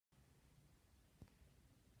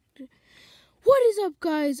What is up,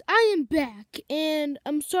 guys? I am back, and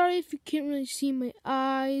I'm sorry if you can't really see my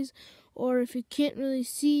eyes, or if you can't really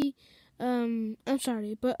see, I'm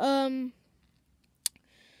sorry, but, so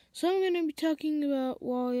I'm gonna be talking about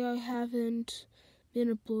why I haven't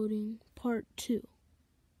been uploading part 2,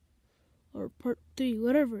 or part 3,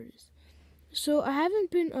 whatever it is. So I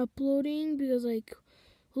haven't been uploading because,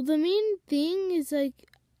 well, the main thing is,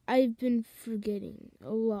 I've been forgetting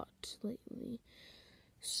a lot lately.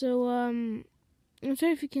 So, I'm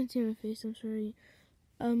sorry if you can't see my face, I'm sorry.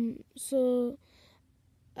 There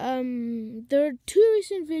are two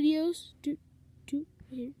recent videos, two.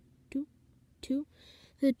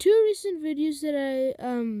 The two recent videos that I,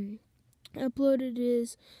 uploaded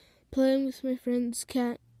is Playing with My Friend's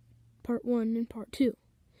Cat, part 1 and part 2.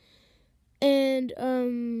 And,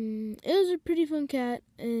 it was a pretty fun cat,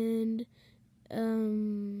 and,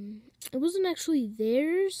 it wasn't actually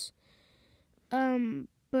theirs,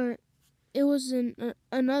 but it was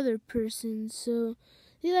another person, so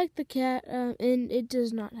they liked the cat, and it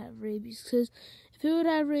does not have rabies, because if it would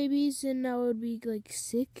have rabies, then I would be,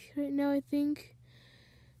 sick right now, I think,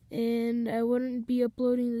 and I wouldn't be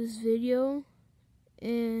uploading this video,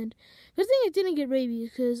 and good thing I didn't get rabies,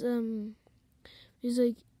 because, it's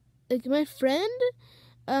like my friend,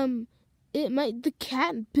 the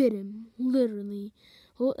cat bit him, literally.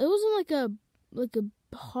 Well, it wasn't like a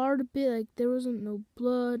hard bit, there wasn't no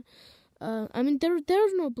blood. I mean, there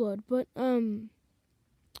was no blood, but, I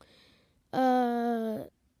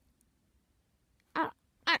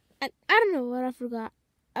don't know what I forgot.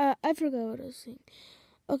 I forgot what I was saying.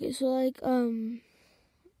 Okay, so,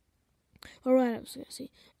 or what I was gonna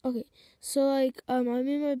say. Okay, so, I'm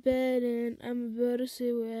in my bed, and I'm about to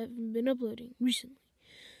say what I haven't been uploading recently.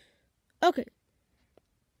 Okay.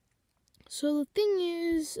 So, the thing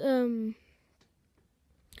is,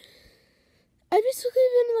 I've basically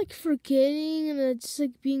been, forgetting, and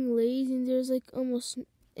just, being lazy, and there's, almost,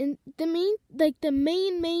 and the main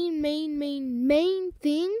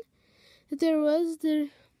thing that there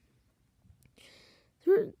wasn't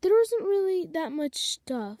really that much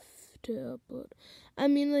stuff to upload. I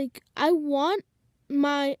mean, I want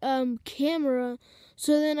my, camera,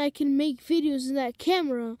 so then I can make videos in that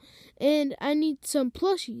camera, and I need some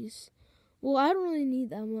plushies. Well, I don't really need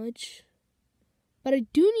that much. But I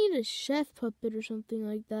do need a chef puppet or something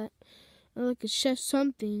like that. Or a chef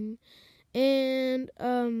something. And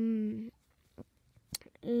my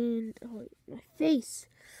face.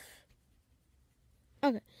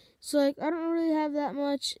 Okay. So, I don't really have that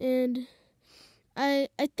much. And I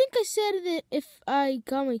think I said that if I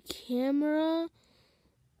got my camera,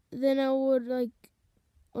 then I would,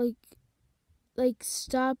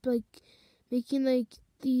 stop, making,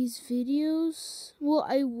 these videos. Well,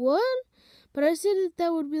 I would. But I said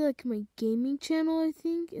that would be, my gaming channel, I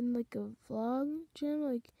think, and, a vlog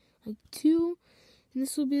channel, like 2. And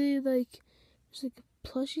this will be, just, a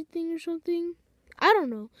plushie thing or something. I don't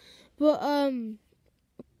know. But,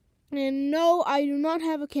 and no, I do not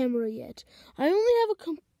have a camera yet. I only have a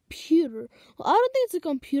computer. Well, I don't think it's a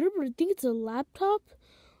computer, but I think it's a laptop.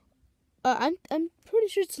 I'm pretty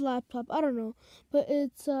sure it's a laptop. I don't know. But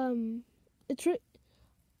it's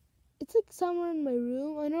somewhere in my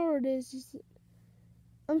room. I know where it is. Just,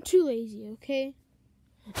 I'm too lazy, okay?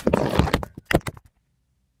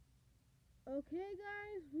 Okay,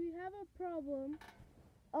 guys, we have a problem.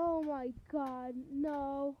 Oh my god,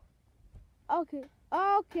 no. Okay,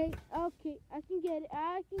 I can get it.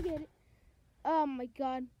 Oh my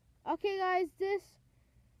god. Okay, guys, I have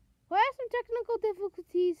some technical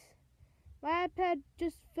difficulties. My iPad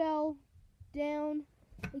just fell down.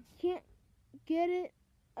 I can't get it.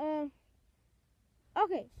 Okay.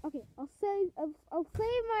 I'll save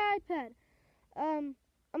my iPad. I'm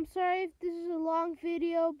sorry if this is a long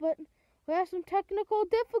video, but we have some technical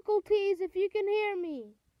difficulties. If you can hear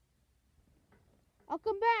me, I'll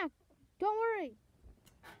come back. Don't worry.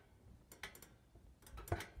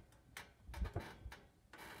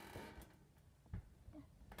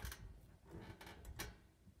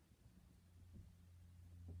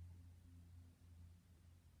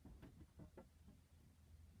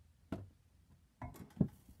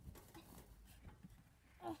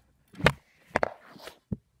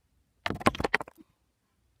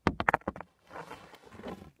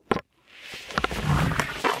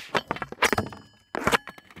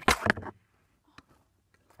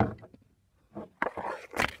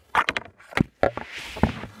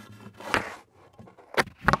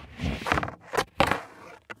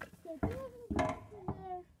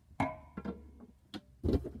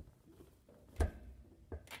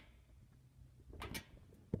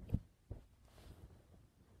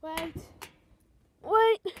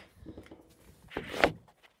 Wait.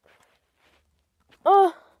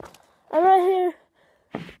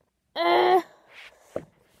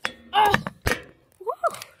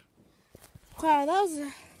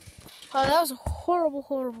 that was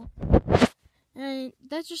horrible. And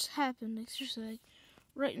that just happened, like, seriously, like,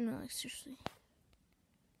 right now, like, seriously.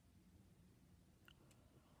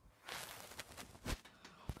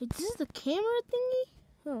 Wait, this is the camera thingy?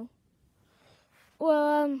 Oh.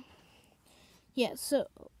 Well, yeah, so,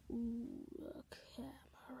 camera.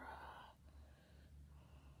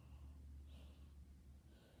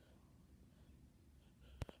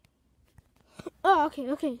 Oh,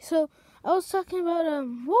 okay, so, I was talking about, what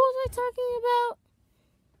was I talking about?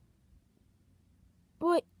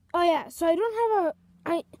 Wait, oh yeah, so I don't have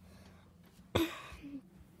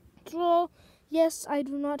well, yes, I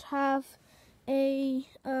do not have a,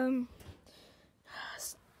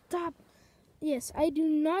 stop. Yes, I do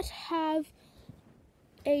not have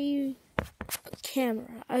a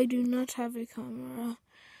camera. I do not have a camera.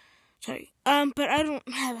 Sorry. But I don't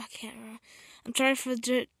have a camera. I'm sorry for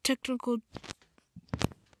the technical.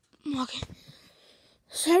 Okay.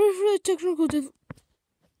 Sorry for the technical.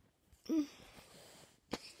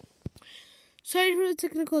 Sorry for the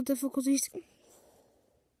technical difficulties.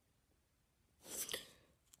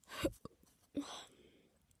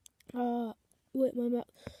 Wait, my mouth.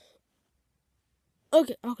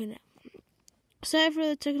 Okay, now. Sorry for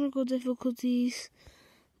the technical difficulties,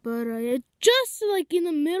 but just like in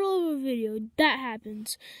the middle of a video, that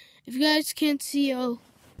happens. If you guys can't see, there.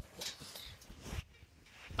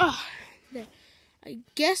 I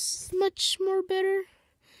guess much more better.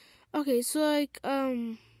 Okay, so like I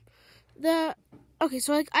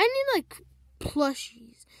need like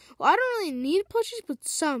plushies. Well, I don't really need plushies, but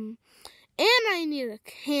some, and I need a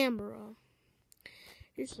camera.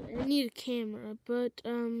 I need a camera, but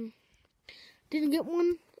didn't get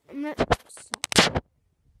one. I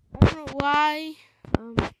don't know why.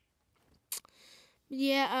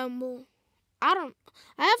 Yeah. Well, I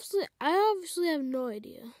obviously have no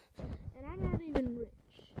idea, and I'm not even rich.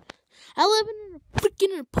 I live in a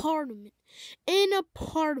freaking apartment.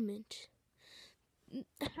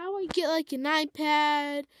 How I get like an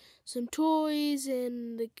iPad, some toys,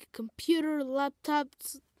 and like a computer,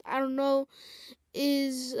 laptops, I don't know,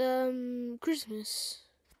 is Christmas.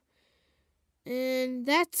 And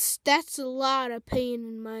that's a lot of pain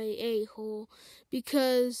in my a-hole,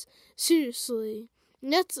 because seriously,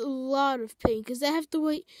 that's a lot of pain, because I have to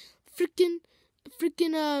wait freaking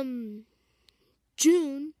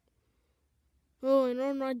June. Oh,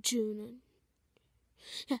 no, not June.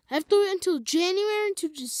 Yeah, I have to wait until January to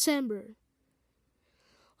December.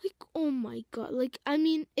 Like, oh my god. Like, I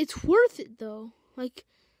mean, it's worth it though. Like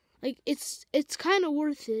it's kind of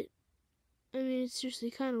worth it. I mean, it's seriously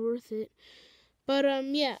kind of worth it. But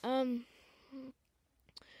yeah, I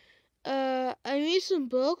made some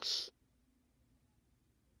books.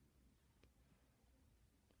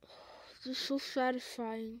 They're so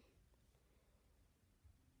satisfying.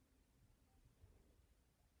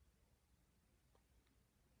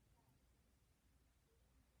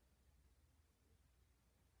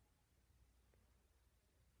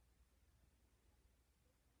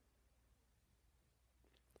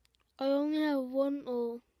 I only have one.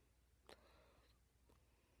 Oh.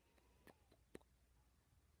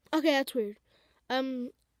 Okay, that's weird.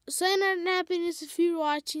 Cyanide and Happiness, if you're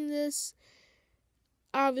watching this,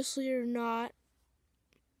 obviously you're not.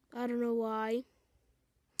 I don't know why.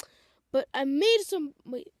 But I made some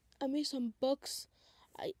books.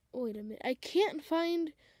 Wait a minute. I can't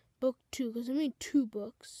find book 2 because I made 2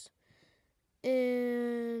 books.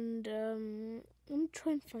 And let me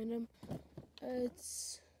try and find them.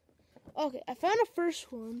 It's okay. I found the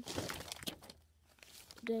first one.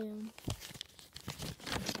 Damn.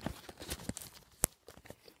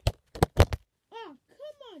 Oh,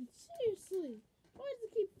 come on! Seriously, why does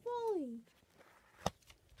it keep falling?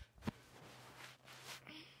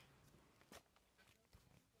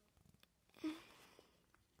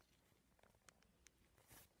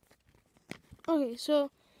 Okay,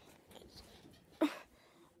 so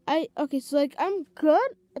I'm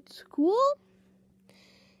good at school.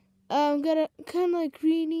 I'm good at kind of like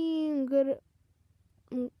reading.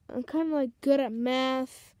 I'm kind of like good at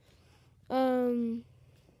math.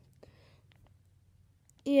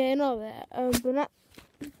 Yeah, and all that.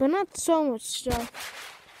 But not so much stuff.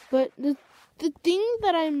 But the thing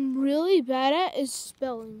that I'm really bad at is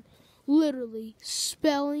spelling. Literally,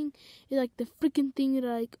 spelling is like the freaking thing that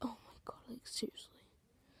oh my god, like seriously.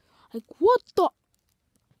 Like what the?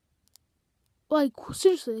 Like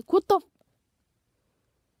seriously, like what the?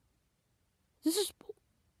 This is.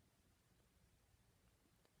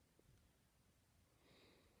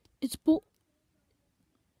 It's bull.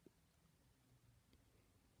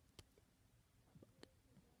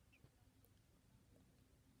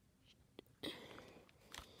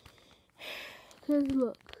 Cause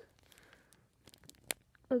look,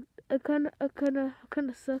 I kind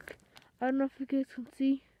of suck. I don't know if you guys can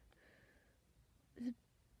see.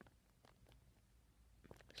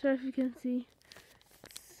 Sorry if you can see.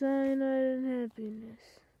 Cyanide and happiness.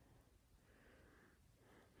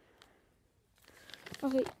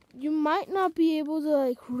 Okay, you might not be able to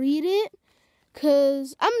like read it,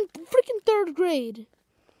 cause I'm freaking third grade.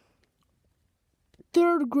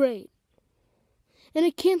 Third grade, and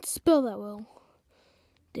I can't spell that well.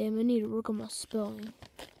 Damn, I need to work on my spelling.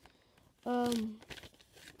 But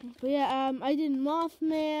yeah, I did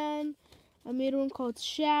Mothman. I made one called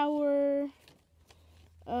Shower.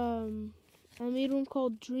 I made one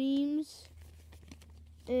called Dreams.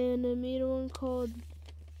 And I made one called